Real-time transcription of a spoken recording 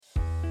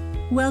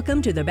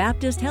Welcome to the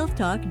Baptist Health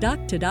Talk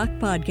Doc to Doc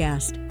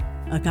podcast,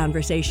 a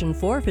conversation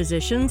for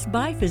physicians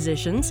by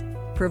physicians,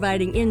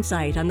 providing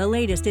insight on the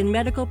latest in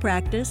medical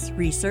practice,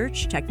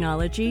 research,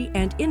 technology,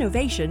 and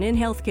innovation in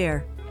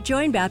healthcare.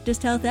 Join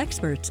Baptist Health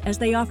experts as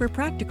they offer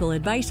practical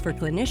advice for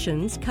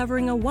clinicians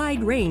covering a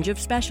wide range of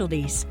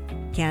specialties.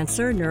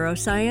 Cancer,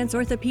 neuroscience,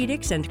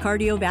 orthopedics, and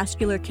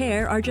cardiovascular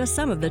care are just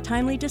some of the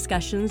timely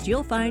discussions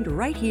you'll find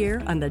right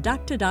here on the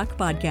Doc to Doc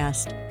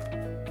podcast.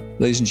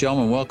 Ladies and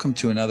gentlemen, welcome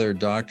to another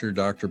Doctor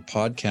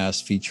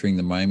podcast featuring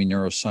the Miami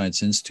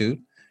Neuroscience Institute.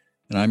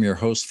 And I'm your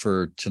host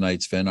for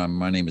tonight's event.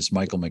 My name is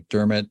Michael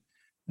McDermott,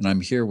 and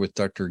I'm here with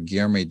Dr.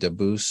 Guilherme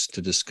Dabous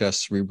to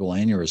discuss cerebral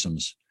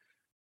aneurysms.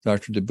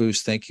 Dr.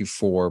 Dabous, thank you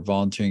for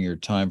volunteering your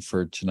time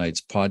for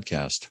tonight's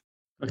podcast.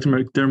 Dr.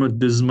 McDermott,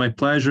 this is my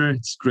pleasure.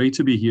 It's great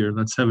to be here.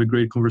 Let's have a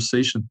great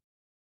conversation.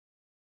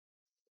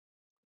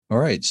 All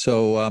right.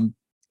 So,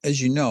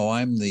 as you know,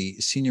 I'm the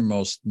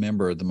senior-most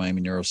member of the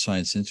Miami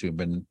Neuroscience Institute. I've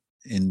been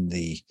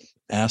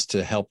asked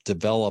to help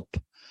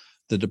develop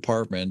the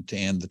department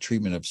and the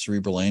treatment of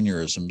cerebral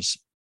aneurysms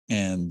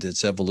and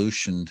its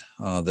evolution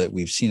that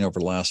we've seen over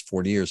the last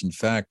 40 years. In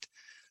fact,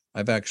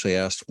 I've actually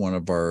asked one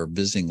of our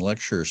visiting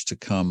lecturers to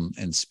come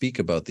and speak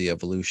about the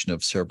evolution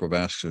of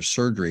cerebrovascular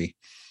surgery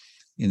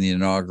in the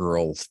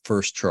inaugural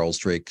first Charles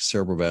Drake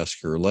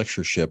Cerebrovascular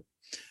Lectureship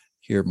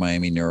here at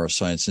Miami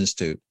Neuroscience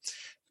Institute.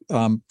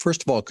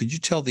 First of all, could you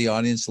tell the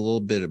audience a little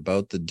bit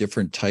about the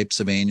different types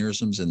of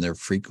aneurysms and their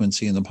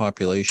frequency in the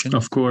population?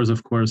 Of course.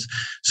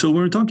 So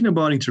when we're talking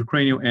about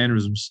intracranial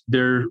aneurysms,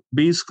 there are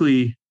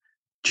basically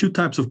two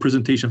types of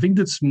presentation. I think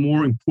that's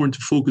more important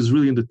to focus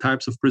really on the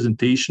types of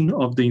presentation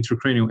of the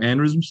intracranial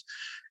aneurysms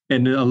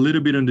and a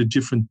little bit on the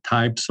different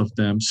types of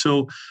them.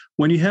 So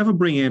when you have a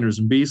brain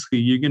aneurysm, basically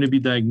you're going to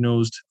be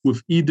diagnosed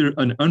with either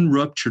an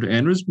unruptured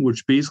aneurysm,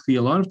 which basically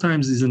a lot of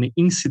times is an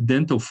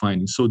incidental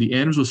finding. So the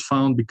aneurysm was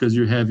found because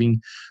you're having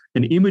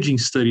an imaging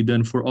study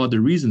done for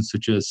other reasons,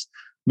 such as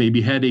maybe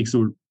headaches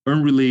or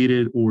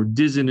unrelated or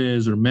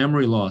dizziness or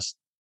memory loss.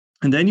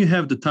 And then you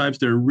have the types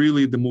that are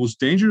really the most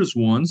dangerous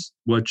ones,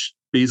 which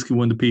basically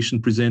when the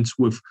patient presents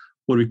with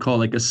what we call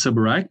like a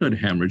subarachnoid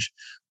hemorrhage,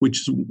 which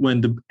is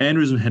when the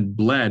aneurysm had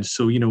bled.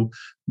 So,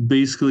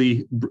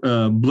 basically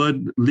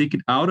blood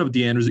leaked out of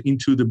the aneurysm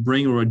into the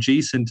brain or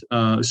adjacent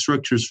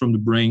structures from the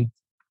brain,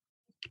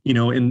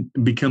 and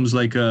becomes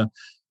like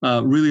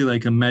really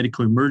like a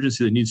medical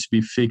emergency that needs to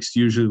be fixed,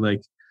 usually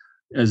like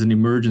as an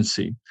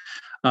emergency.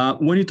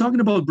 When you're talking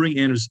about brain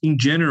aneurysms in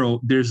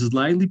general, there's a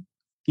slightly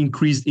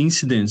increased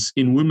incidence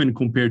in women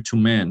compared to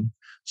men.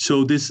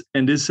 So increased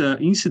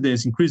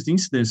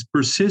incidence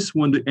persists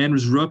when the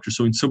aneurysm ruptures.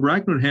 So in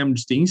subarachnoid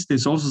hemorrhage, the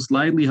incidence is also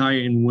slightly higher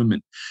in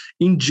women.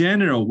 In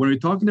general, when we're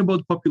talking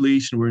about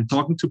population, we're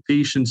talking to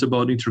patients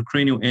about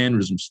intracranial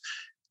aneurysms.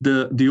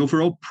 The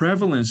overall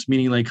prevalence,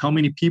 meaning like how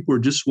many people are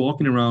just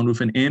walking around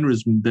with an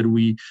aneurysm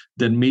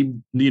that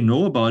may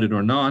know about it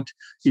or not,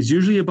 is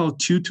usually about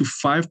 2 to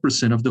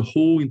 5% of the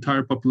whole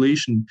entire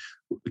population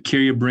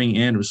carry a brain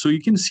aneurysm. So you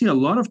can see a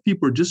lot of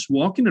people are just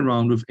walking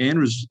around with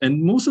aneurysms,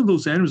 and most of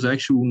those aneurysms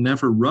actually will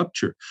never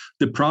rupture.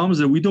 The problem is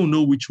that we don't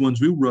know which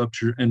ones will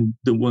rupture and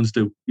the ones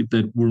that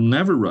will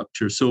never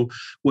rupture. So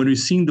when we're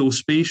seeing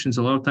those patients,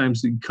 a lot of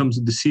times it comes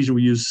a decision.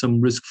 We use some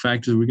risk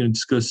factors we're going to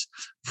discuss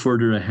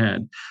further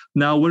ahead.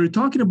 Now, when we're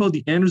talking about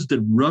the aneurysms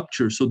that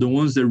rupture, so the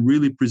ones that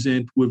really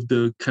present with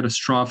the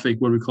catastrophic,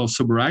 what we call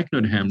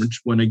subarachnoid hemorrhage,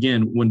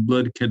 when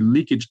blood can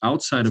leakage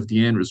outside of the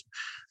aneurysm,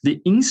 the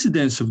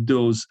incidence of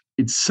those,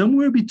 it's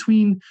somewhere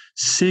between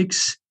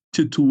 6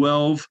 to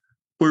 12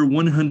 per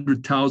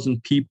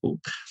 100,000 people.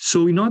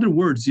 So in other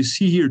words, you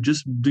see here,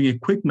 just doing a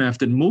quick math,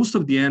 that most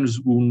of the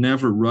aneurysms will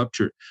never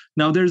rupture.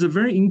 Now, there's a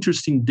very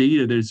interesting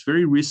data that is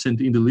very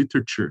recent in the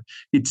literature.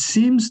 It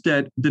seems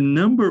that the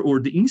number or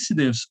the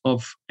incidence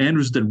of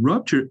aneurysms that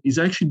rupture is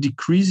actually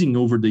decreasing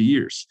over the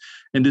years.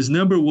 And this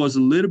number was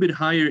a little bit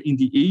higher in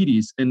the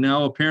 80s, and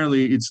now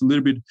apparently it's a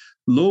little bit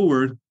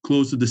lower,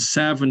 close to the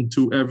 7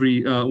 to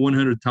every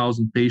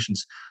 100,000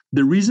 patients.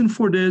 The reason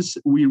for this,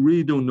 we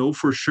really don't know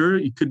for sure.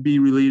 It could be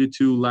related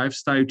to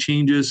lifestyle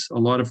changes, a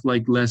lot of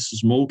like less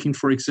smoking,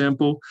 for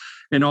example,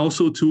 and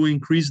also to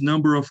increased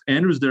number of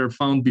aneurysms that are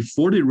found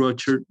before they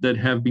rupture that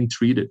have been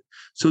treated.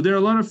 So there are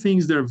a lot of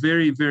things that are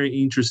very, very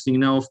interesting.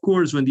 Now, of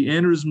course, when the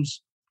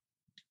aneurysms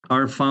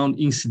are found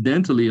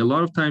incidentally, a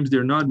lot of times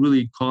they're not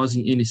really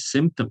causing any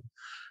symptom.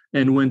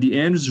 And when the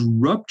aneurysm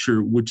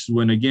rupture, which is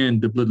when, again,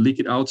 the blood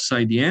leaked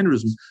outside the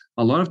aneurysm,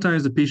 a lot of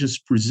times the patients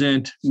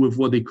present with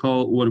what we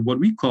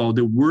call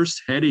the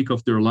worst headache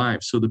of their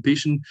life. So the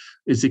patient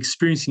is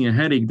experiencing a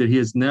headache that he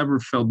has never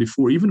felt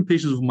before. Even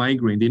patients with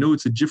migraine, they know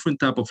it's a different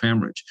type of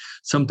hemorrhage.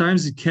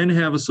 Sometimes it can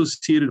have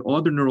associated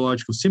other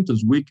neurological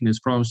symptoms, weakness,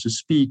 problems to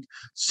speak,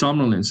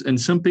 somnolence. And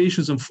some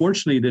patients,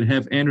 unfortunately, that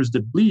have aneurysms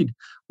that bleed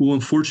will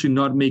unfortunately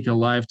not make it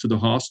alive to the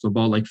hospital.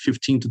 About like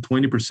 15 to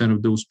 20%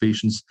 of those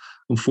patients,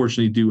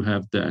 unfortunately, do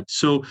have that.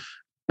 So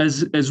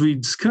as we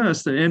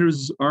discussed, the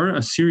aneurysms are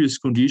a serious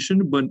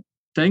condition, but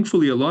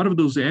thankfully, a lot of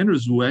those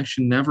aneurysms will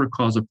actually never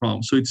cause a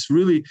problem. So it's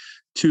really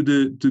to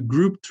the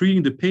group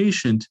treating the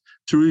patient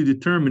to really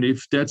determine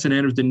if that's an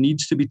aneurysm that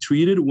needs to be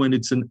treated when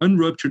it's an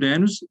unruptured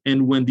aneurysm,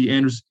 and when the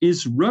aneurysm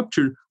is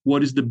ruptured,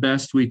 what is the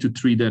best way to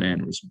treat that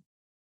aneurysm.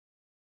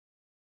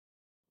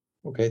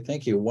 Okay,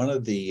 thank you. One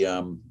of the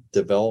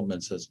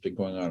developments that's been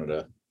going on at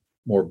a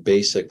more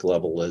basic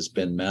level has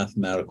been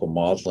mathematical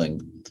modeling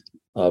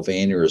of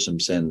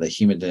aneurysms and the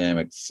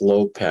hemodynamic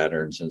flow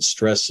patterns and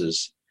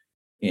stresses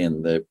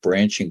in the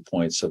branching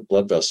points of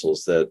blood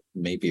vessels that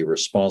may be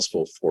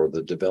responsible for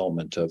the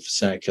development of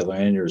saccular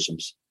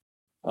aneurysms.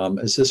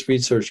 Has this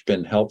research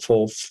been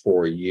helpful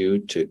for you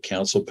to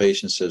counsel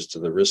patients as to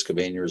the risk of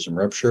aneurysm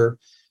rupture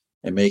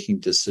and making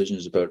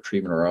decisions about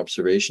treatment or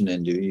observation?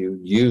 And do you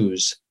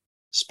use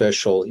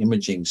special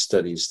imaging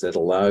studies that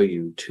allow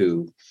you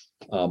to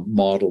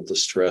model the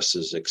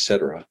stresses, et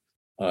cetera,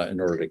 in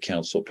order to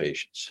counsel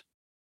patients?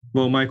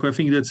 Well, Michael, I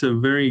think that's a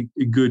very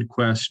good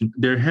question.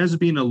 There has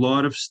been a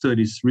lot of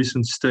studies,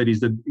 recent studies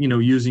that,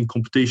 using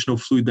computational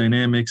fluid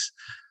dynamics,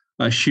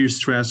 shear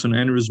stress on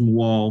aneurysm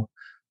wall,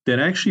 that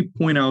actually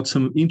point out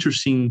some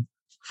interesting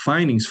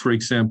findings. For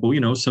example,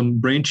 some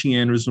branching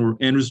aneurysms or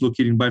aneurysms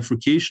located in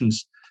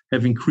bifurcations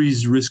have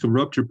increased risk of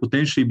rupture,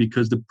 potentially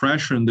because the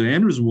pressure on the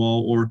aneurysm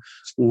wall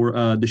or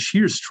the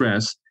shear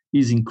stress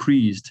is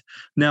increased.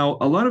 Now,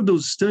 a lot of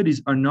those studies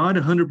are not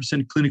 100%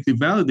 clinically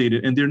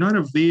validated, and they're not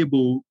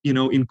available,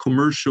 in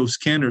commercial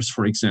scanners,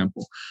 for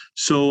example.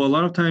 So a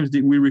lot of times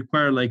we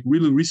require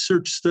really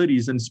research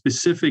studies and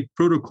specific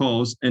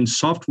protocols and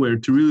software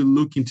to really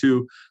look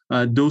into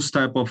those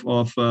type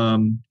of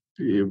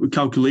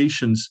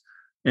calculations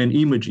and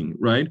imaging,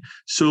 right?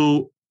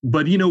 So,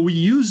 but we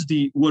use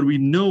what we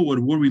know, what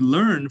we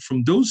learn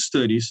from those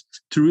studies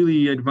to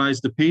really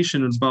advise the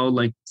patient about,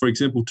 for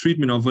example,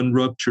 treatment of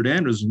unruptured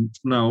aneurysm.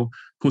 Now,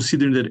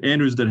 considering that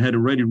aneurysm that had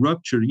already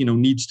ruptured,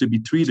 needs to be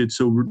treated.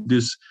 So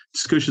this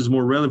discussion is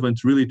more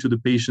relevant really to the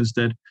patients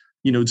that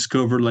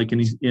discover an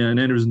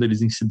aneurysm that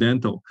is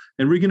incidental.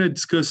 And we're going to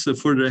discuss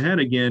further ahead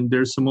again.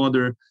 There's some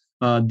other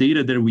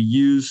data that we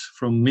use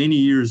from many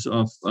years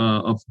of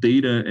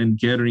data and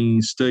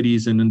gathering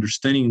studies and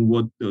understanding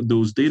what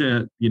those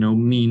data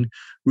mean,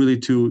 really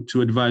to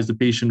advise the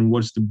patient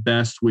what's the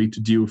best way to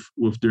deal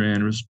with their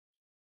aneurysm.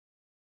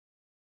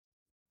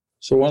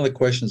 So one of the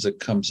questions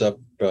that comes up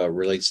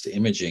relates to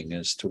imaging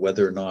as to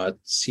whether or not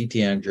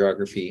CT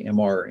angiography,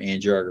 MR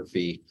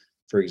angiography,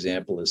 for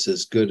example, is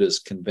as good as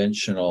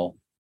conventional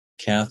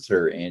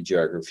catheter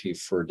angiography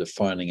for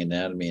defining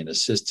anatomy and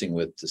assisting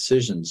with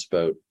decisions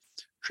about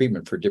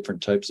treatment for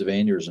different types of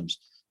aneurysms.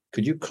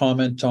 Could you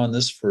comment on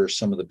this for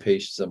some of the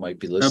patients that might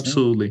be listening?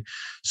 Absolutely.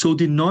 So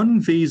the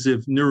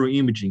non-invasive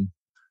neuroimaging,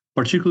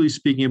 particularly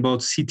speaking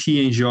about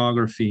CT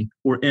angiography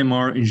or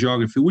MR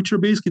angiography, which are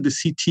basically the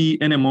CT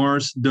and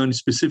MRs done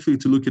specifically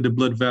to look at the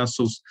blood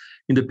vessels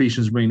in the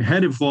patient's brain,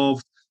 had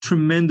evolved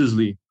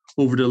tremendously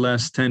over the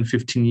last 10,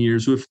 15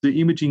 years, with the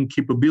imaging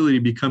capability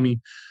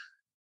becoming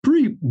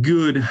pretty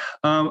good.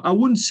 I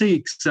wouldn't say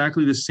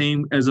exactly the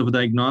same as of a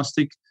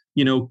diagnostic,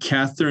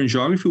 catheter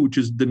angiography, which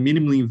is the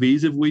minimally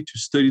invasive way to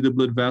study the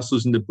blood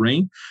vessels in the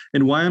brain.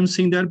 And why I'm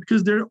saying that?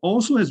 Because there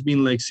also has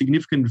been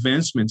significant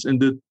advancements, and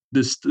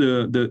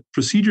the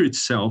procedure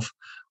itself,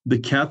 the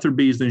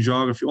catheter-based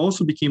angiography,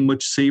 also became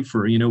much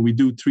safer. We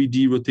do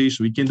 3D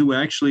rotation. We can do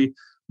actually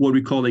what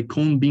we call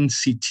cone beam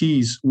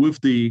CTs with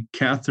the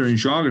catheter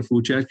angiography,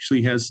 which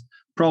actually has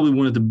probably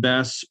one of the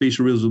best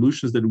spatial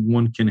resolutions that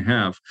one can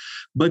have.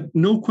 But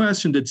no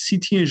question that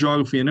CT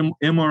angiography and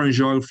MR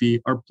angiography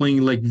are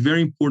playing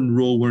very important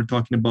role when we're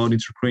talking about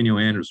intracranial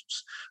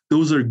aneurysms.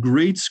 Those are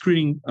great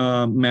screening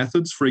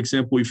methods. For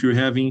example, if you're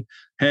having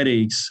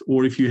headaches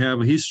or if you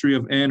have a history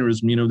of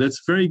aneurysm, that's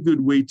a very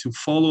good way to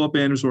follow up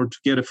aneurysm or to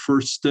get a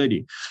first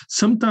study.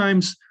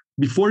 Sometimes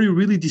before you're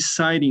really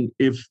deciding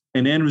if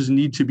an aneurysm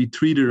needs to be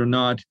treated or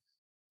not,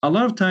 a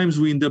lot of times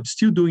we end up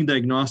still doing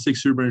diagnostic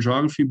cerebral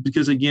angiography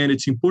because, again,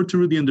 it's important to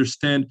really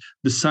understand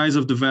the size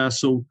of the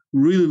vessel,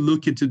 really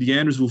look into the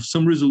aneurysm with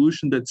some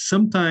resolution that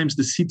sometimes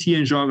the CT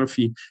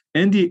angiography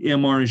and the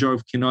MR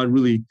angiography cannot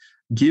really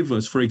give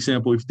us. For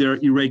example, if there are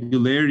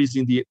irregularities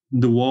in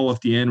the wall of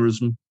the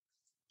aneurysm,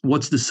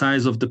 what's the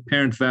size of the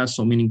parent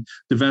vessel, meaning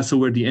the vessel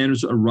where the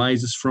aneurysm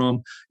arises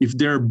from, if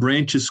there are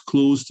branches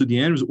close to the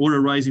aneurysm or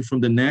arising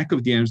from the neck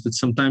of the aneurysm that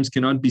sometimes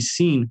cannot be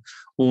seen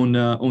on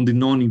the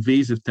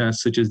non-invasive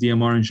tests such as the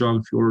MR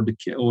angiography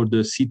or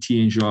the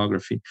CT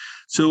angiography.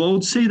 So I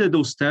would say that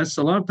those tests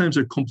a lot of times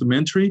are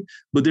complementary,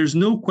 but there's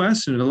no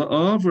question a lot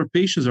of our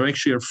patients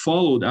are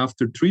followed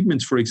after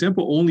treatments, for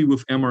example, only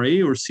with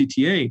MRA or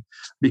CTA,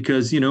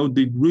 because they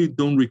really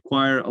don't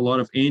require a lot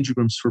of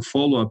angiograms for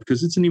follow-up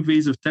because it's an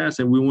invasive test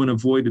and we want to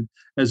avoid it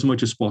as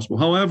much as possible.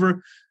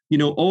 However,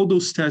 all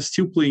those tests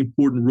still play an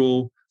important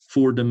role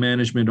for the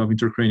management of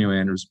intracranial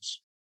aneurysms.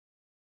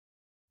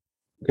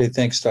 Okay,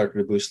 thanks,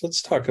 Dr. DeBoos.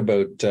 Let's talk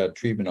about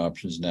treatment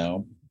options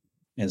now,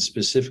 and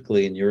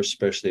specifically in your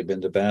specialty of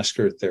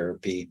endovascular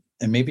therapy,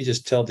 and maybe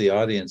just tell the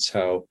audience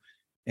how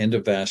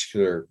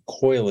endovascular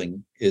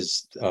coiling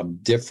is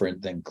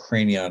different than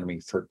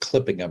craniotomy for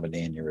clipping of an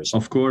aneurysm.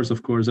 Of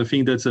course. I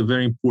think that's a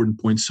very important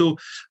point. So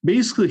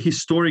basically,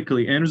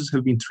 historically, aneurysms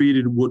have been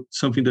treated with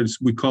something that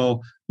we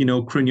call,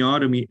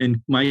 craniotomy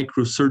and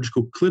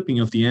microsurgical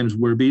clipping of the aneurysm,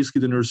 where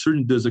basically the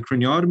neurosurgeon does a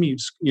craniotomy.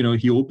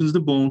 He opens the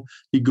bone,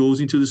 he goes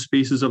into the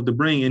spaces of the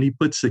brain, and he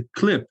puts a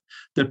clip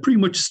that pretty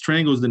much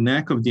strangles the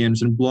neck of the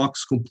aneurysm and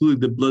blocks completely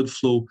the blood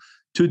flow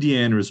to the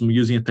aneurysm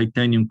using a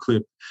titanium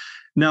clip.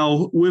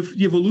 Now, with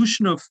the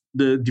evolution of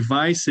the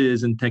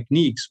devices and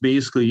techniques,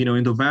 basically,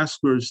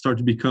 endovascular start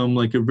to become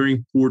like a very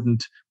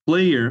important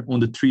player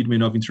on the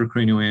treatment of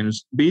intracranial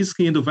aneurysms.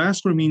 Basically,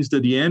 endovascular means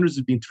that the aneurysm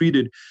is being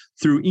treated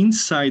through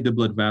inside the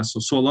blood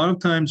vessel. So a lot of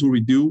times what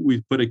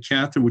we put a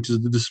catheter, which is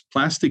this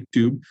plastic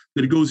tube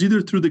that goes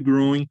either through the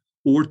groin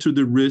or to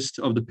the wrist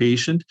of the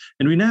patient.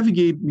 And we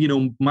navigate,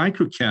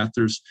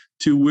 microcatheters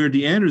to where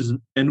the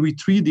aneurysm, and we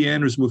treat the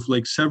aneurysm with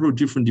like several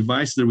different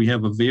devices that we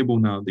have available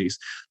nowadays.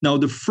 Now,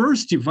 the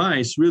first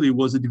device really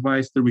was a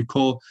device that we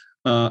call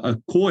a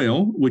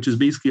coil, which is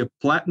basically a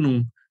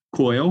platinum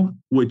coil,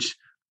 which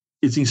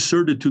is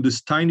inserted to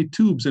these tiny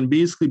tubes and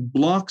basically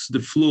blocks the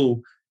flow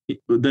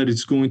that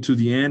is going to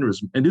the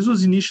aneurysm. And this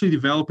was initially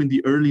developed in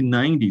the early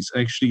 90s,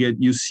 actually at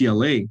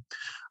UCLA,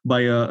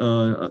 by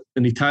an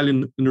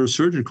Italian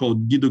neurosurgeon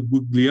called Guido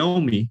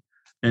Guglielmi,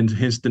 and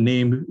hence the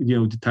name,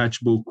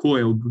 detachable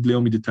coil,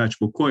 Guglielmi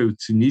detachable coil,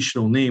 its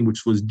initial name,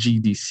 which was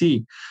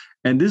GDC.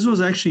 And this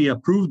was actually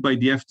approved by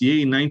the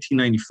FDA in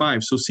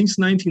 1995. So since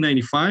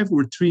 1995,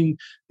 we're treating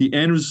the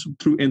aneurysm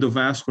through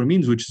endovascular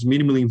means, which is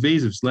minimally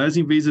invasive. It's less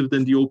invasive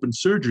than the open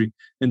surgery,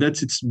 and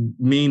that's its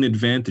main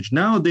advantage.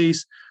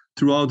 Nowadays,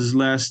 throughout this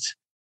last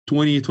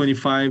 20,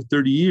 25,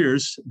 30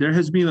 years, there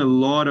has been a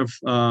lot of,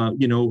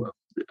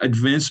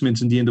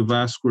 advancements in the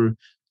endovascular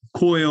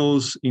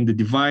coils, in the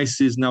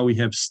devices. Now we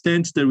have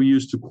stents that we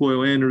use to coil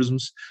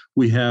aneurysms.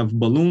 We have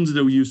balloons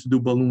that we use to do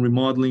balloon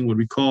remodeling, what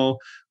we call.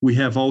 We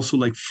have also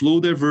like flow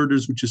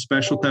diverters, which is a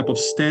special type of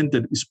stent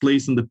that is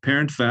placed in the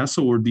parent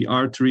vessel or the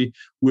artery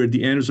where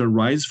the aneurysm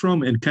arises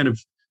from and kind of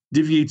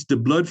deviates the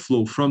blood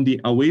flow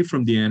away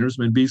from the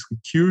aneurysm and basically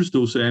cures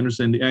those aneurysms,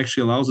 and it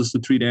actually allows us to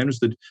treat aneurysms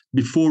that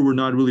before were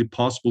not really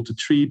possible to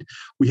treat.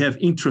 We have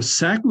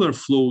intrasaccular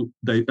flow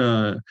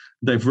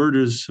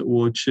diverters,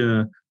 which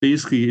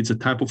basically it's a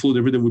type of flow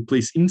diverter that we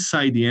place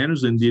inside the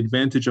aneurysm, and the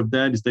advantage of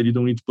that is that you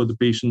don't need to put the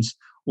patients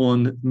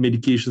on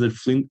medications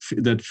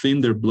that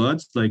thin their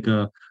bloods, like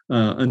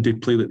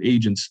antiplatelet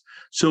agents.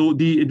 So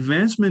the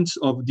advancements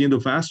of the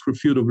endovascular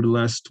field over the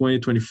last 20,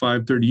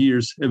 25, 30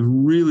 years have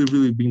really,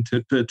 really been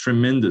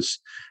tremendous.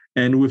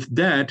 And with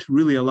that,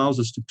 really allows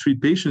us to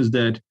treat patients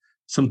that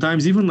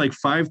sometimes even like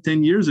 5,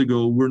 10 years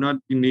ago, we're not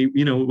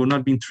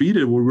being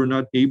treated or we're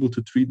not able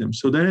to treat them.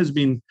 So that has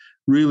been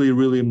really,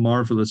 really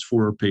marvelous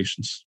for our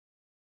patients.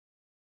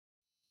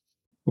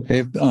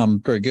 Okay,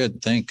 very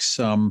good. Thanks.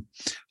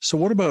 So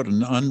what about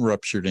an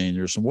unruptured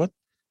aneurysm? What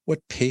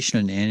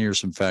patient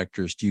aneurysm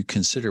factors do you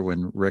consider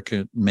when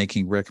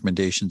making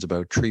recommendations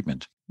about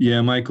treatment?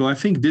 Yeah, Michael, I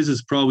think this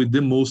is probably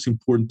the most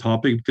important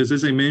topic because,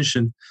 as I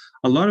mentioned,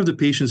 a lot of the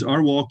patients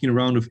are walking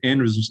around with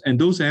aneurysms, and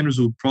those aneurysms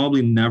will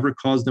probably never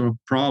cause them a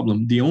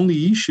problem. The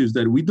only issue is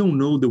that we don't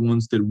know the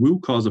ones that will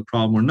cause a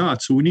problem or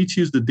not. So we need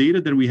to use the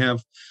data that we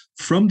have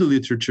from the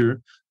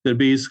literature that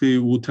basically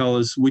will tell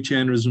us which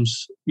aneurysms,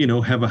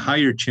 have a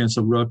higher chance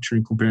of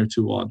rupturing compared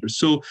to others.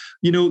 So,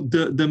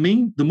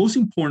 the most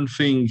important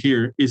thing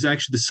here is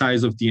actually the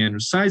size of the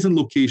aneurysm. Size and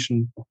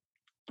location,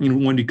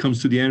 when it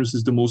comes to the aneurysm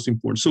is the most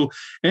important. So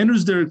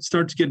aneurysms that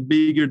start to get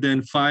bigger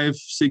than 5,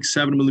 6,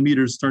 7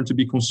 millimeters start to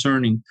be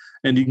concerning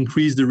and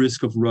increase the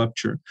risk of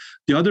rupture.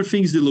 The other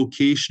thing is the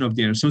location of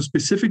the aneurysm. Some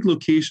specific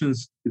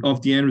locations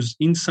of the aneurysm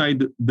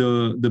inside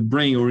the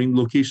brain or in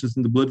locations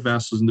in the blood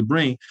vessels in the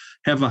brain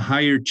have a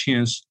higher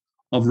chance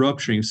of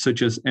rupturing,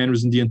 such as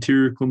aneurysm in the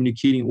anterior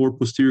communicating or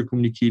posterior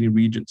communicating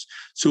regions.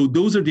 So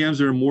those are the aneurysms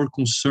that are more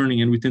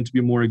concerning, and we tend to be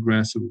more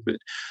aggressive with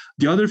it.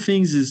 The other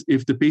things is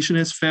if the patient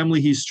has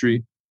family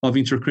history of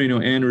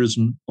intracranial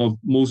aneurysm, of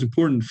most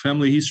important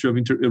family history of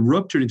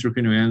ruptured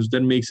intracranial aneurysm,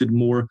 that makes it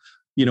more,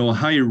 a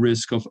higher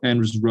risk of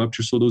aneurysm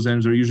rupture. So those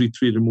aneurysms are usually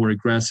treated more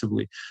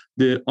aggressively.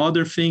 The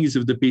other thing is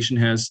if the patient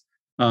has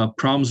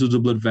problems with the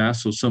blood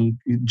vessels, some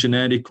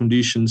genetic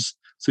conditions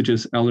such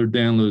as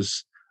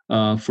Ehlers-Danlos,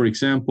 for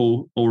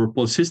example, or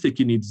polycystic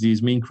kidney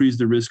disease may increase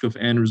the risk of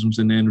aneurysms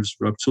and aneurysm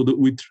rupture. So that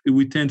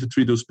we tend to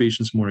treat those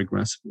patients more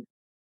aggressively.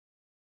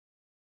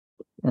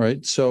 All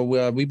right. So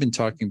we've been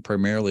talking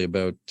primarily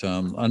about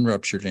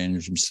unruptured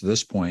aneurysms to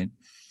this point,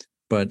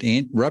 but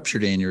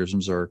ruptured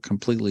aneurysms are a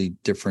completely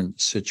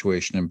different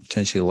situation and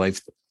potentially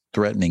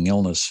life-threatening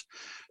illness.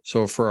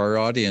 So for our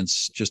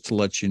audience, just to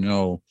let you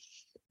know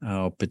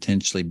how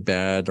potentially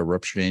bad a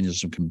ruptured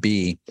aneurysm can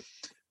be,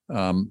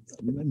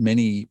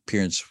 many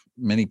patients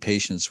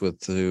who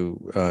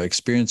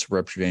experience a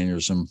ruptured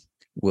aneurysm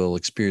will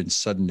experience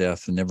sudden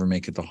death and never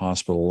make it to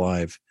hospital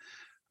alive.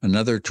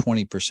 Another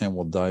 20%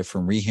 will die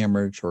from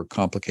rehemorrhage or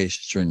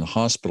complications during the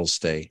hospital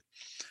stay.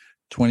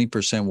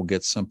 20% will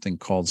get something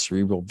called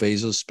cerebral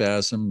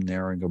vasospasm,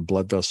 narrowing of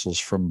blood vessels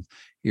from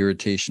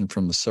irritation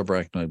from the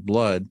subarachnoid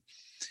blood.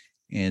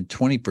 And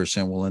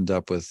 20% will end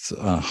up with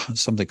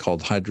something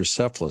called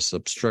hydrocephalus,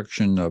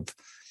 obstruction of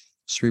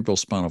cerebral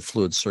spinal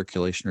fluid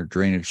circulation or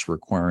drainage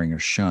requiring a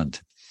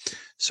shunt.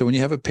 So when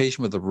you have a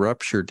patient with a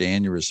ruptured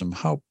aneurysm,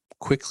 how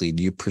quickly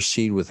do you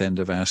proceed with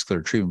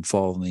endovascular treatment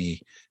following the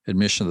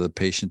admission of the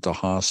patient to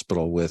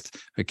hospital with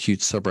acute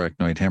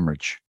subarachnoid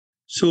hemorrhage?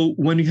 So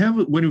when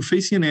you're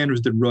facing an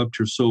aneurysm that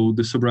ruptures, so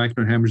the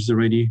subarachnoid hemorrhage is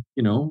already,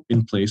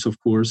 in place, of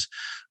course,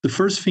 the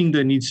first thing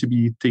that needs to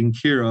be taken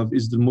care of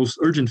is the most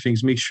urgent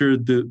things, make sure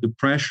the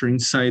pressure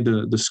inside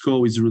the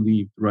skull is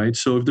relieved, right?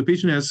 So if the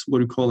patient has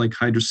what we call like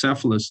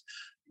hydrocephalus,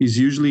 is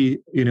usually,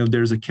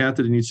 there's a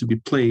catheter that needs to be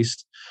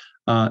placed,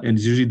 and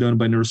it's usually done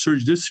by neurosurgeon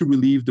just to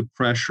relieve the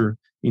pressure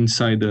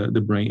inside the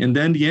brain. And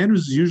then the aneurysm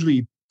is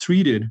usually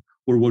treated,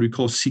 or what we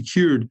call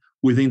secured,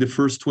 within the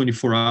first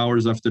 24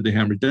 hours after the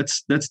hemorrhage.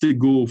 That's the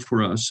goal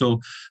for us.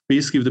 So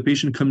basically, if the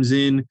patient comes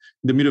in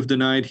the middle of the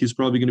night, he's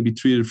probably going to be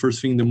treated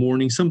first thing in the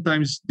morning.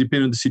 Sometimes,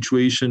 depending on the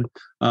situation,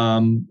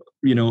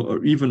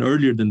 or even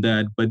earlier than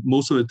that. But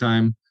most of the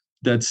time,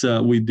 that's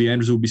with the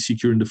aneurysm will be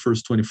secured in the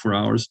first 24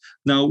 hours.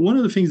 Now, one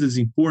of the things that's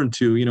important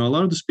too, a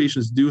lot of these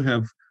patients do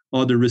have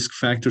other risk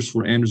factors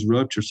for aneurysm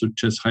rupture,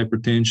 such as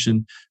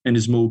hypertension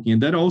and smoking.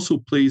 And that also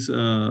plays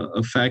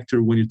a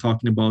factor when you're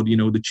talking about,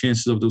 the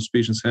chances of those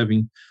patients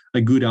having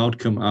a good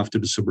outcome after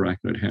the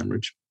subarachnoid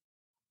hemorrhage.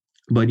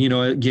 But,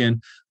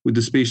 again, with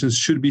these patients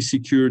should be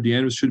secured, the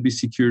aneurysm should be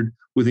secured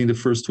within the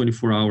first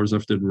 24 hours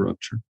after the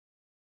rupture.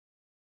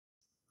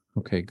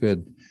 Okay,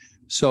 good.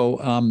 So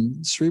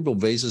cerebral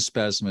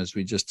vasospasm, as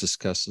we just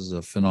discussed, is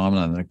a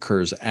phenomenon that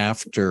occurs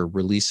after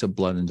release of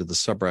blood into the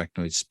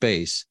subarachnoid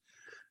space.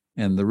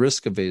 And the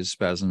risk of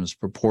vasospasm is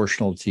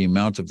proportional to the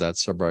amount of that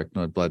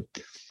subarachnoid blood.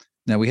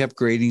 Now, we have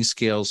grading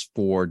scales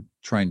for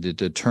trying to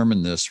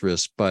determine this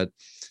risk, but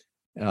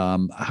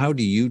how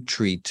do you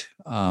treat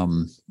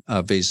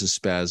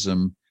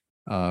vasospasm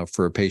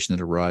for a patient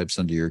that arrives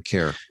under your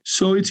care?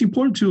 So it's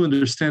important to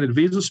understand that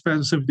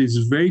vasospasm is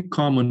very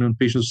common on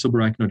patients with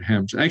subarachnoid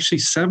hemorrhage. Actually,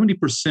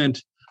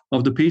 70%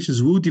 of the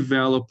patients will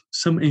develop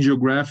some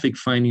angiographic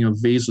finding of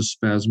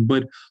vasospasm,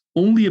 but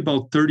only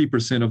about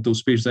 30% of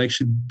those patients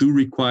actually do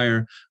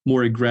require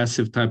more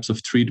aggressive types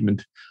of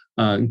treatment,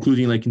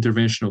 including like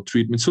interventional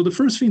treatment. So the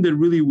first thing that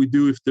really we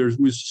do if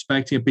we're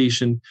suspecting a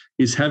patient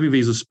is having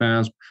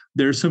vasospasm,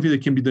 there's something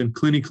that can be done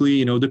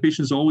clinically. The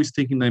patient is always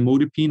taking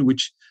nimodipine,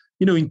 which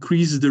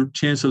increases the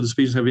chance of this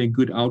patient having a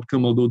good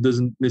outcome, although it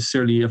doesn't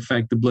necessarily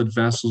affect the blood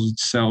vessels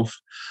itself.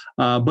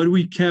 But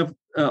we have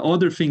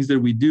other things that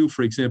we do.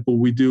 For example,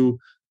 we do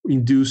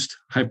induced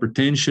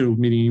hypertension,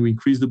 meaning we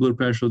increase the blood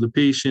pressure of the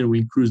patient, we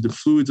increase the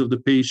fluids of the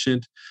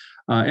patient,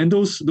 and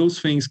those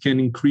things can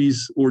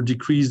increase or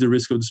decrease the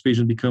risk of this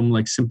patient become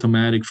like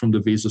symptomatic from the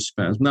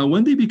vasospasm. Now,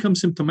 when they become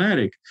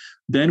symptomatic,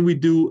 then we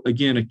do,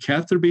 again, a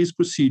catheter-based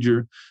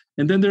procedure,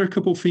 and then there are a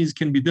couple of things that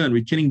can be done.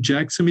 We can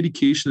inject some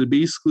medication that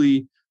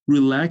basically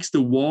relax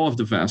the wall of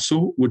the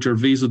vessel, which are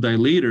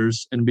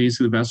vasodilators, and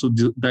basically the vessel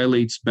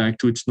dilates back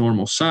to its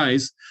normal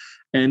size.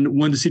 And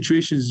when the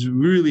situation is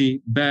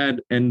really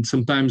bad and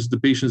sometimes the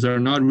patients are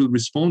not really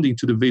responding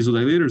to the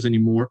vasodilators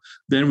anymore,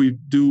 then we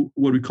do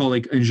what we call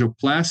like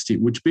angioplasty,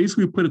 which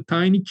basically put a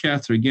tiny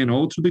catheter, again,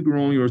 all through the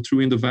groin or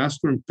through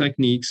endovascular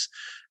techniques,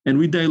 and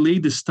we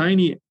dilate this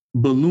tiny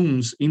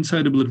balloons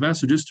inside the blood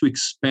vessel just to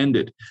expand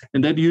it.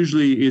 And that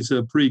usually is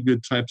a pretty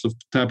good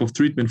type of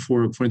treatment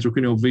for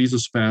intracranial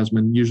vasospasm,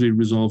 and usually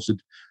resolves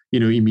it,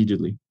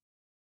 immediately.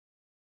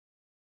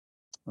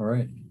 All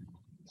right.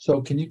 So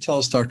can you tell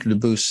us, Dr.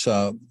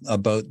 DeBoos,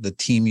 about the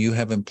team you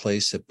have in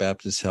place at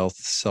Baptist Health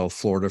South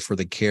Florida for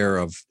the care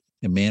of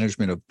and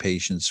management of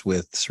patients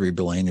with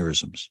cerebral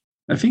aneurysms?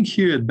 I think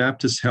here at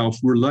Baptist Health,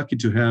 we're lucky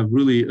to have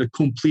really a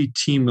complete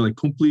team,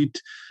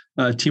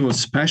 team of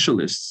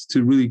specialists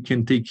to really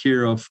can take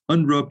care of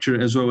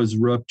unruptured as well as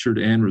ruptured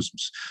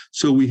aneurysms.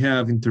 So we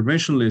have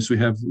interventionalists, we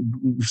have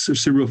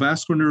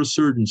cerebrovascular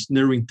neurosurgeons,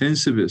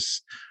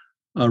 neurointensivists,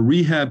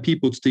 rehab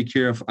people to take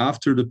care of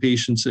after the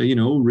patients,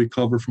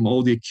 recover from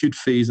all the acute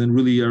phase and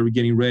really are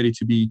getting ready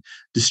to be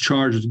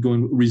discharged,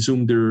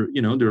 resume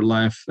their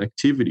life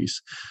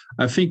activities.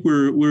 I think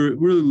we're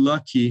really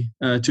lucky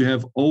to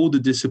have all the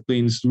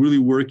disciplines really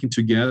working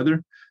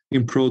together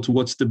in pro to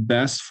what's the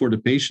best for the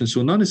patient.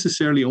 So not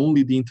necessarily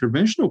only the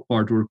interventional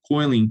part or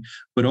coiling,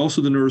 but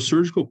also the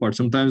neurosurgical part.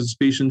 Sometimes these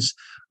patients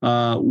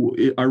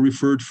are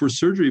referred for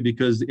surgery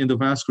because the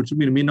endovascular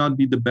treatment may not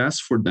be the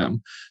best for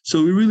them.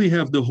 So we really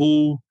have the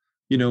whole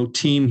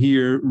team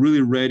here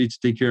really ready to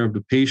take care of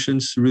the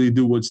patients, really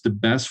do what's the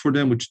best for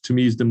them, which to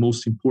me is the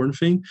most important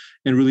thing,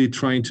 and really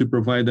trying to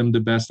provide them the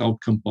best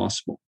outcome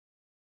possible.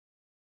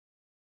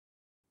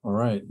 All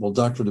right. Well,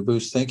 Dr.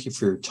 DeBoos, thank you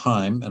for your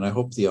time, and I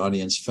hope the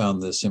audience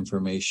found this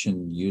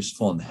information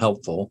useful and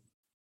helpful.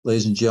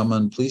 Ladies and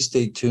gentlemen, please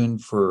stay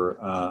tuned for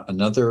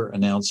another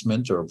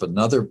announcement or of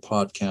another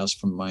podcast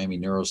from Miami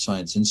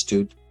Neuroscience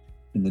Institute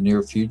in the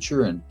near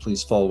future, and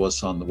please follow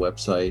us on the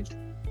website.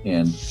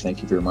 And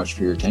thank you very much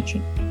for your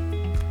attention.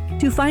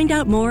 To find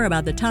out more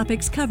about the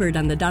topics covered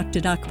on the Doc to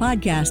Doc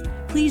podcast,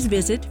 please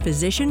visit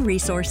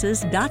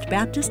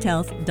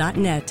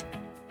physicianresources.baptisthealth.net.